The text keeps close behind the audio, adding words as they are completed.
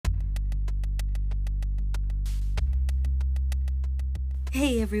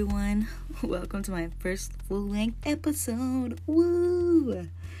Hey everyone, welcome to my first full-length episode. Woo!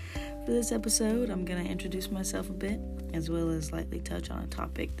 For this episode, I'm going to introduce myself a bit, as well as lightly touch on a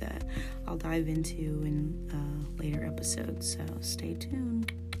topic that I'll dive into in later episodes, so stay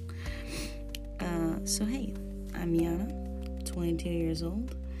tuned. Hey, I'm Yana, 22 years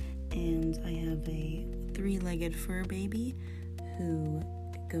old, and I have a 3-legged fur baby who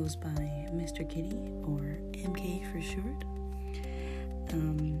goes by Mr. Kitty, or MK for short.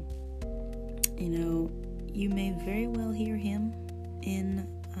 You may very well hear him in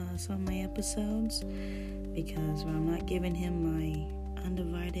some of my episodes, because when I'm not giving him my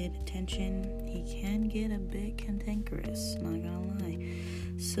undivided attention, he can get a bit cantankerous, not gonna lie.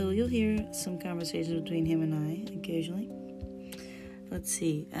 So you'll hear some conversations between him and I occasionally. Let's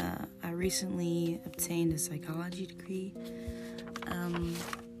see, I recently obtained a psychology degree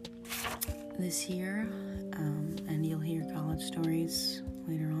this year, and you'll hear college stories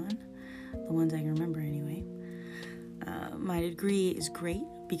later on, the ones I can remember anyway. My degree is great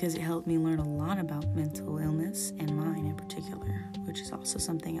because it helped me learn a lot about mental illness and mine in particular, which is also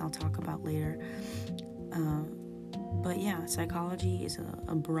something I'll talk about later. But yeah, psychology is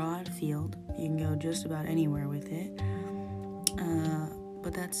a broad field. You can go just about anywhere with it.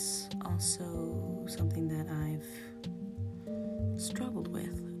 But that's also something that I've struggled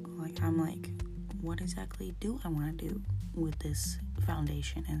with. I'm like, what exactly do I want to do with this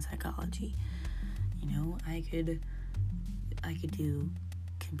foundation in psychology? I could do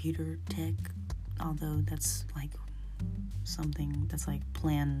computer tech, although that's like something that's like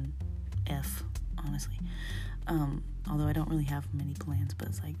plan F, honestly. Although I don't really have many plans, but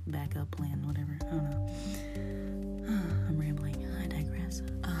it's like backup plan, whatever. I don't know. I'm rambling. I digress.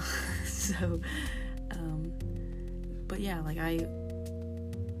 But yeah,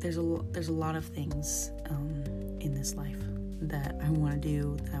 there's a lot of things in this life that I want to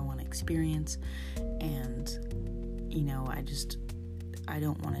do, that I want to experience, and I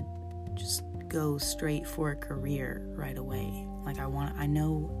don't want to just go straight for a career right away. I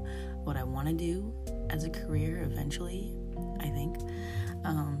know what I want to do as a career eventually, I think.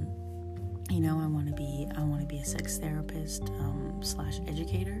 I want to be a sex therapist /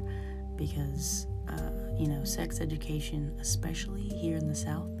 educator, because sex education, especially here in the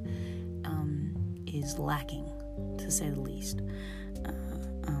South, is lacking, to say the least.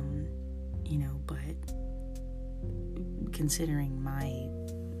 But considering my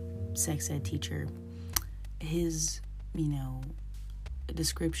sex ed teacher, his,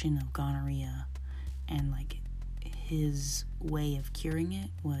 description of gonorrhea and his way of curing it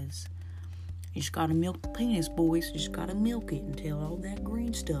was, you just gotta milk the penis, boys. You just gotta milk it until all that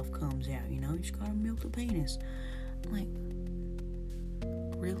green stuff comes out, you just gotta milk the penis. I'm like,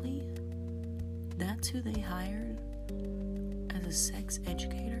 really? That's who they hired as a sex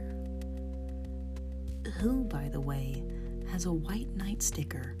educator? Who, by the way, has a white knight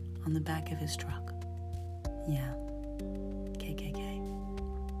sticker on the back of his truck? Yeah. KKK.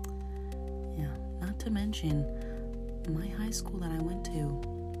 Yeah. Not to mention, my high school that I went to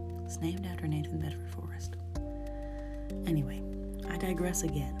is named after Nathan Bedford Forrest. Anyway, I digress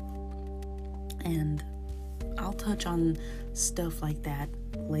again. And I'll touch on stuff like that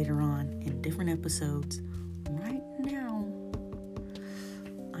later on in different episodes. Right now,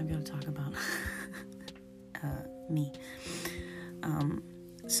 I'm going to talk about me.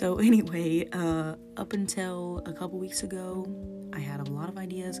 So anyway, up until a couple weeks ago, I had a lot of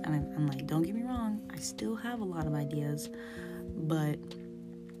ideas, and I'm like, don't get me wrong, I still have a lot of ideas, but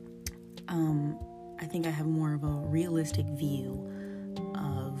I think I have more of a realistic view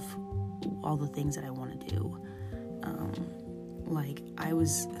of all the things that I want to do. I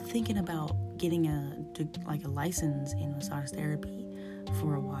was thinking about getting a license in massage therapy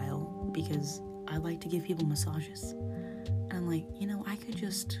for a while, because I like to give people massages. And I'm like, I could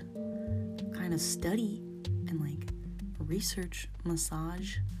just kind of study and research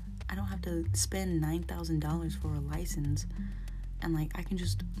massage. I don't have to spend $9,000 for a license, and I can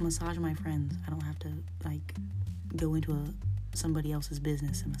just massage my friends. I don't have to go into somebody else's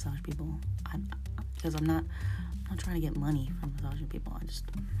business and massage people. Because I'm not trying to get money from massaging people. I just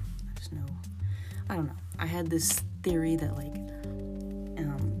know. I don't know. I had this theory that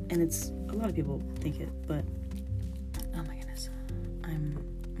and it's, a lot of people think it, but oh my goodness, I'm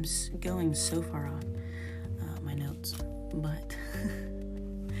going so far off my notes, but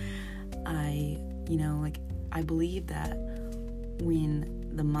I believe that when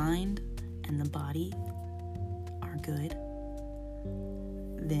the mind and the body are good,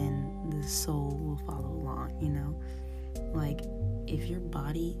 then the soul will follow along, If your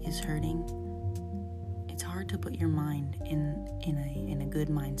body is hurting, it's it's hard to put your mind in a good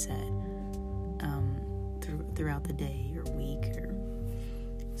mindset throughout the day or week, or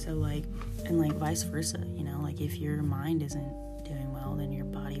so like, and like vice versa, you know, like if your mind isn't doing well, then your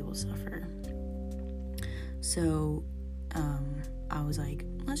body will suffer. So I was like,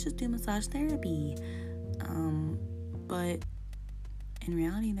 let's just do massage therapy, but in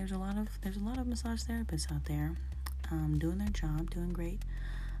reality, there's a lot of massage therapists out there doing their job, doing great,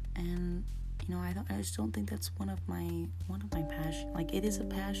 and you know, I just don't think that's one of my passion. Like, it is a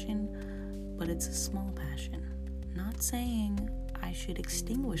passion, but it's a small passion. Not saying I should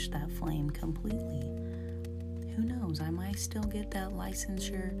extinguish that flame completely. Who knows? I might still get that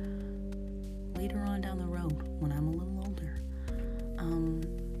licensure later on down the road when I'm a little older.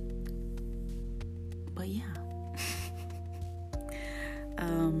 But yeah.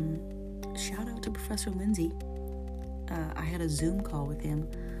 Shout out to Professor Lindsay. I had a Zoom call with him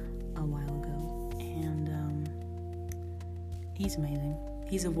a while ago, and he's amazing.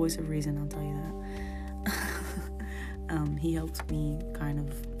 He's a voice of reason, I'll tell you that. He helped me kind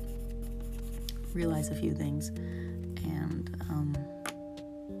of realize a few things, and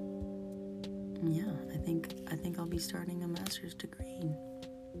yeah, I think I'll be starting a master's degree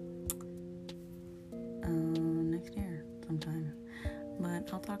next year sometime,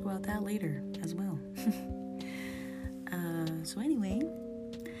 but I'll talk about that later as well. So anyway,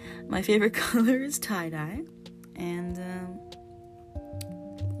 my favorite color is tie-dye, and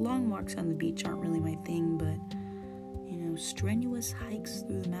long walks on the beach aren't really my thing, but you know, strenuous hikes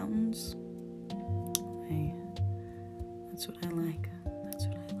through the mountains, that's what I like.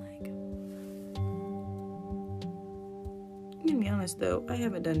 I'm gonna be honest though, I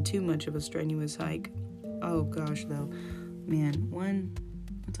haven't done too much of a strenuous hike. Oh gosh though, man, one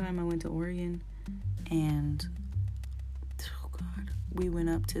time I went to Oregon, and we went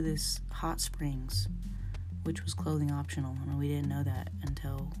up to this hot springs, which was clothing optional, and we didn't know that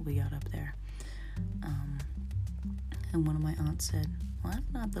until we got up there. And one of my aunts said, well,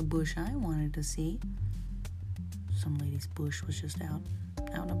 that's not the bush I wanted to see. Some lady's bush was just out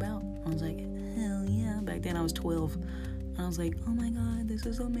and about. I was like, hell yeah. Back then I was 12. And I was like, oh my god, this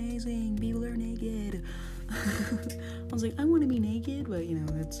is amazing. People are naked. I was like, I want to be naked, but you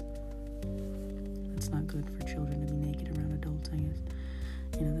know, it's not good for children to be naked around adults, I guess.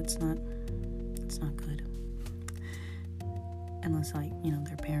 You know, that's not good. Unless, like, you know,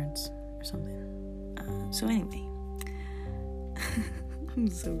 their parents or something. So anyway, I'm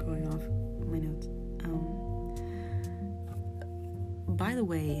so going off my notes. By the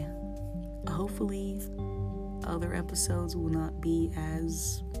way, hopefully other episodes will not be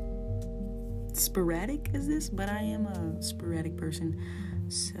as sporadic as this, but I am a sporadic person,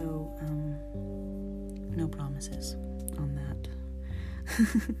 so no promises on that.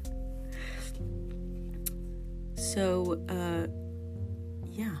 So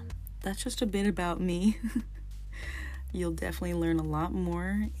yeah, that's just a bit about me. You'll definitely learn a lot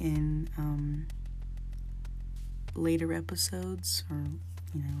more in later episodes, or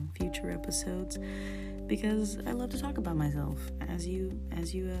you know, future episodes, because I love to talk about myself, as you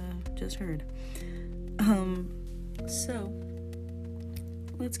just heard. So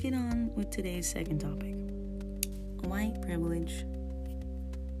let's get on with today's second topic: white privilege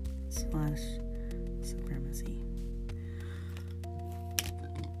 / supremacy.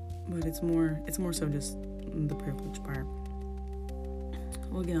 But it's more so just the privilege part.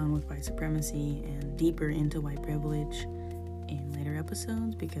 We'll get on with white supremacy and deeper into white privilege in later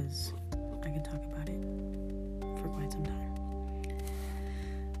episodes, because I can talk about it for quite some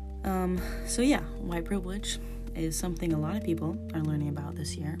time. So yeah, white privilege is something a lot of people are learning about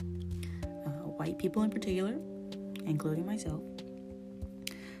this year. White people in particular, including myself.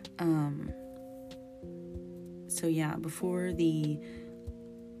 So yeah, before the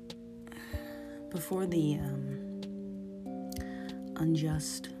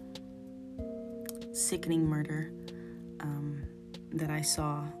unjust, sickening murder that I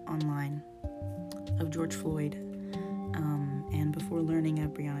saw online of George Floyd, and before learning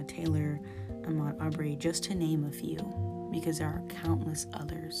of Breonna Taylor, Ahmaud Arbery, just to name a few, because there are countless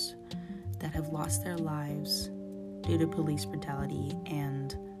others that have lost their lives due to police brutality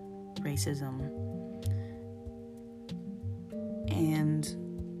and racism. And,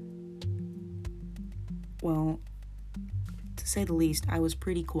 well, to say the least, I was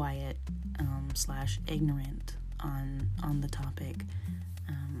pretty quiet / ignorant on the topic,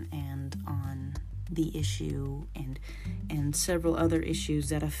 and on the issue, and several other issues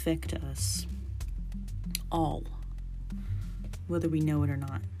that affect us all, whether we know it or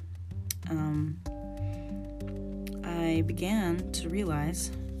not. I began to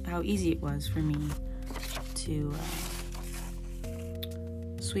realize how easy it was for me to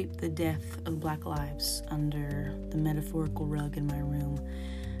sweep the death of Black lives under the metaphorical rug in my room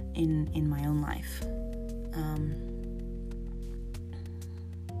in my own life.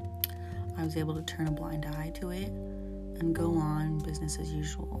 I was able to turn a blind eye to it and go on business as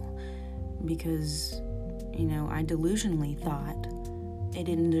usual because, I delusionally thought it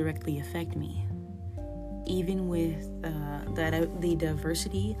didn't directly affect me. Even with the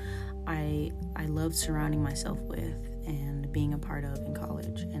diversity I loved surrounding myself with and being a part of in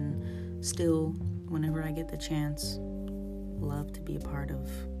college, and still, whenever I get the chance, love to be a part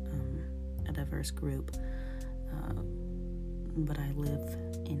of a diverse group. But I live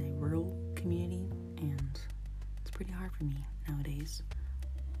in a rural community, and it's pretty hard for me nowadays.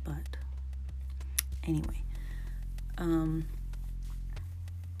 But anyway,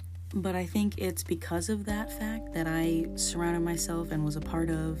 but I think it's because of that fact that I surrounded myself and was a part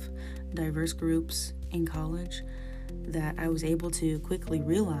of diverse groups in college that I was able to quickly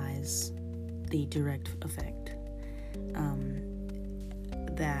realize the direct effect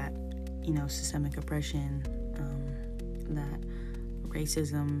that, systemic oppression, that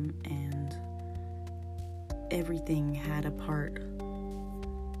racism and everything had a part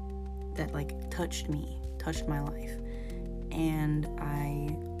that touched my life, and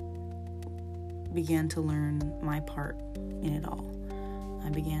I began to learn my part in it all. I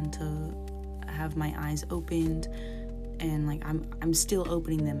began to have my eyes opened, and I'm still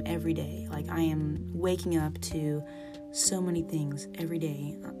opening them every day. I am waking up to so many things every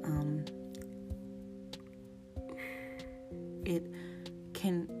day.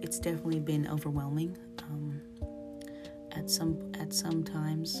 It's definitely been overwhelming. At some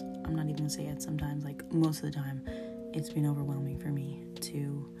times, I'm not even gonna say at some times, most of the time, it's been overwhelming for me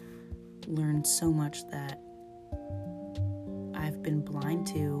to learn so much that I've been blind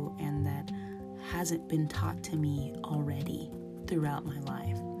to and that hasn't been taught to me already throughout my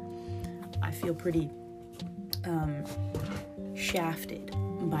life. I feel pretty shafted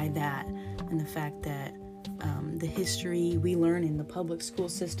by that, and the fact that the history we learn in the public school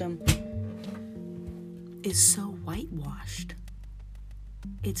system is so whitewashed.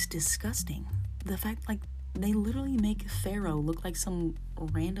 It's disgusting. The fact, they literally make Pharaoh look like some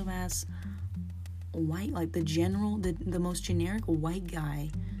random ass white, the most generic white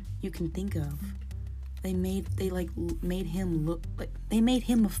guy you can think of. They made him look like, they made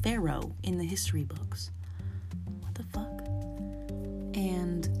him a pharaoh in the history books. What the fuck?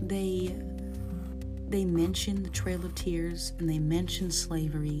 And they mention the Trail of Tears, and they mention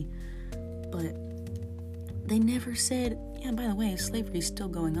slavery, but they never said, yeah, by the way, slavery is still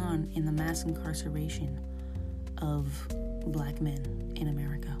going on in the mass incarceration of Black men in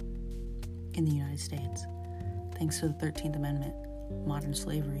America, in the United States. Thanks to the 13th Amendment, modern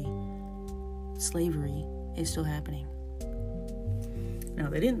slavery is still happening. No,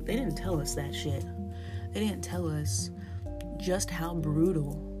 they didn't tell us that shit. They didn't tell us just how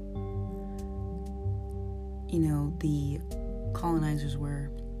brutal, the colonizers were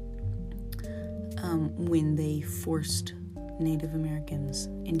when they forced Native Americans,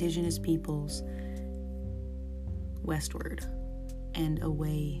 indigenous peoples, westward and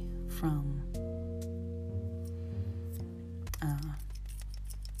away from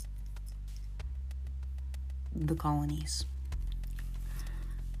the colonies.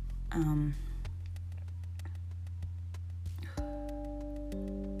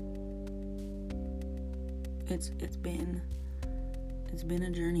 It's been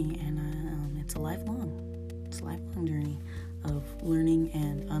a journey, and it's a lifelong journey of learning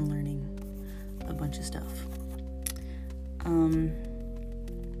and unlearning a bunch of stuff.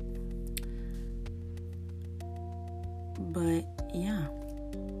 But yeah,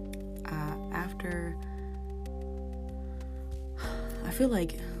 after, I feel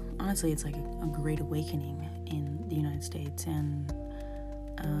like, honestly, it's a great awakening in the United States, and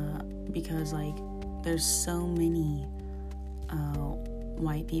because there's so many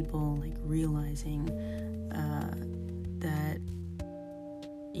white people realizing that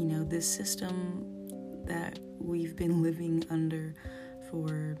this system that we've been living under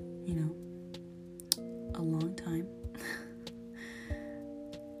for a long time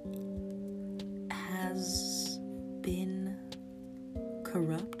has been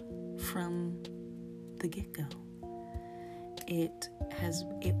corrupt from the get-go. It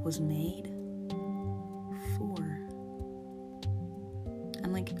was made for,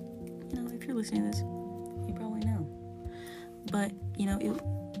 and if you're listening to this, you probably know, but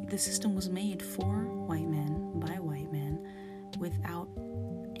the system was made for white men by white men without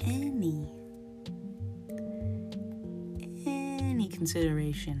any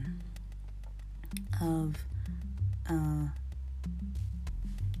consideration of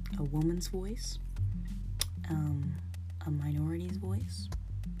a woman's voice, a minority's voice,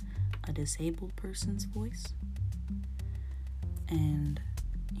 a disabled person's voice, and,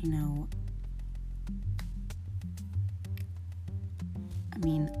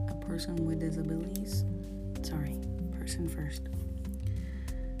 a person with disabilities. Sorry, person first.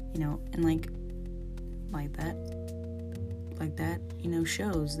 And like that,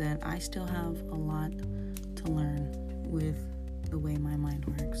 shows that I still have a lot to learn with the way my mind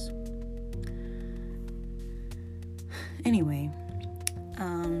works. Anyway,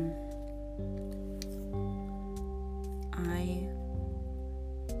 I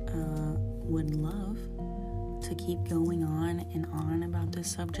would love to keep going on and on about this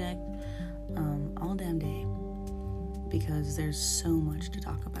subject all damn day, because there's so much to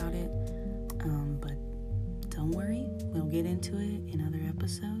talk about it. But don't worry, we'll get into it in other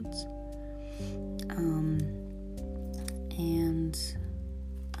episodes.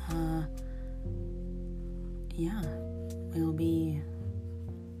 Yeah, it'll be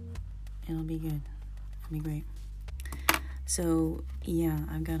good. It'll be great. So yeah,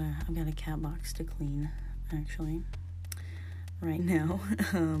 I've got a cat box to clean actually right now.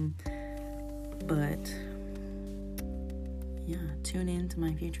 But yeah, tune in to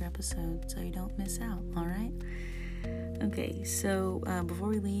my future episodes so you don't miss out. All right. Okay. So before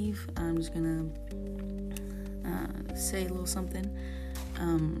we leave, I'm just gonna say a little something.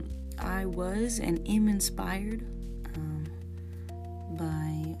 I was and am inspired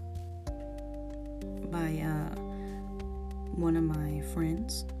by one of my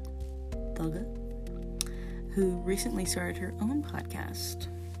friends, Thugga, who recently started her own podcast.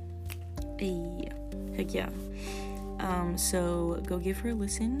 Heck yeah. So go give her a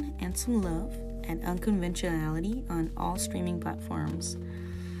listen and some love at Unconventionality on all streaming platforms.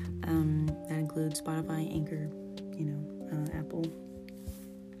 That includes Spotify, Anchor, Apple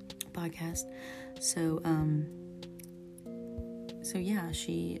Podcast. So yeah,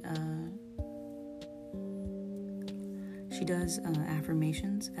 she does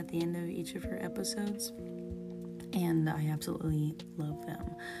affirmations at the end of each of her episodes, and I absolutely love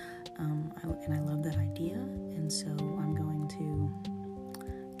them. And I love that idea, and so I'm going to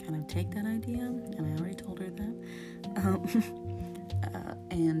kind of take that idea, and I already told her that,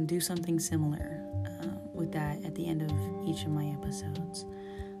 and do something similar with that at the end of each of my episodes.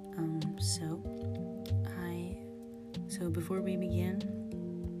 So before we begin,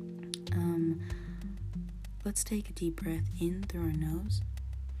 let's take a deep breath in through our nose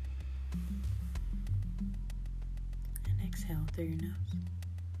and exhale through your nose.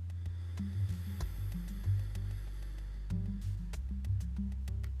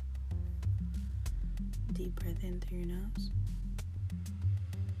 Deep breath in through your nose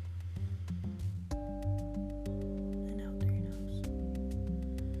and out through your nose.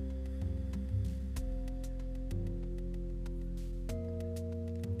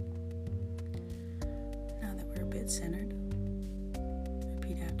 Now that we're a bit centered,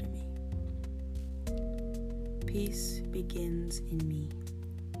 repeat after me. Peace begins in me.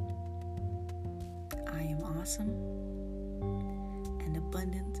 I am awesome, and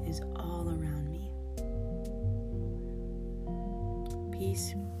abundance is all around me.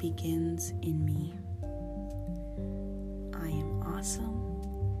 Peace begins in me. I am awesome,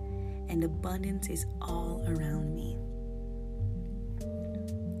 and abundance is all around me.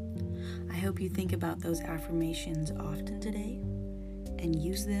 I hope you think about those affirmations often today and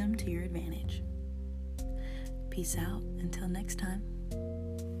use them to your advantage. Peace out until next time.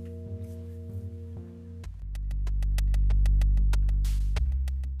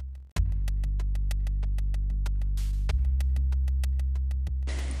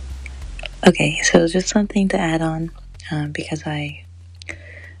 Okay, so just something to add on, because I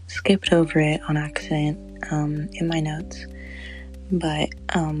skipped over it on accident in my notes. But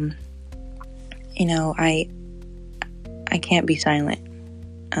I can't be silent.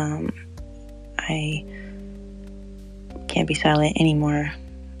 I can't be silent anymore,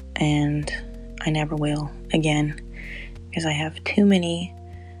 and I never will again, because I have too many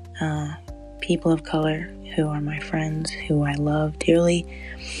people of color who are my friends, who I love dearly,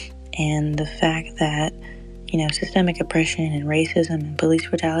 and the fact that systemic oppression and racism and police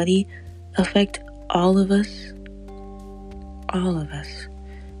brutality affect all of us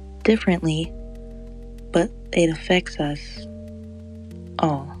differently, but it affects us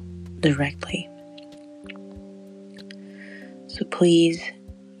all directly. So please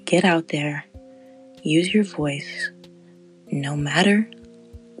get out there, use your voice, no matter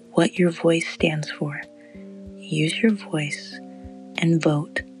what your voice stands for. Use your voice and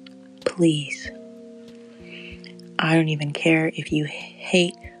vote, please. I don't even care if you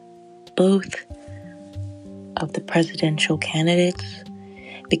hate both of the presidential candidates,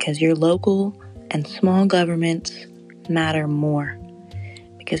 because your local and small governments matter more,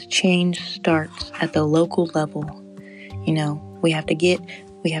 because change starts at the local level. We have to get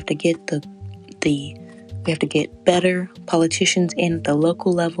better politicians in at the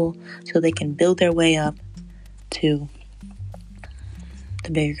local level so they can build their way up to the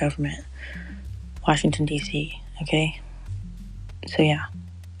bigger government, Washington, D.C., okay? So yeah,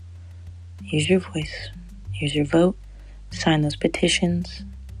 use your voice, use your vote, sign those petitions,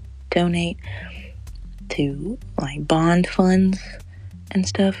 donate to bond funds and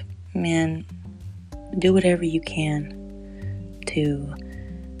stuff. Man, do whatever you can to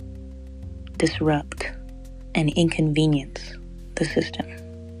disrupt and inconvenience the system,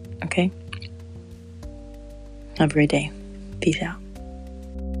 okay? Have a great day. Peace out.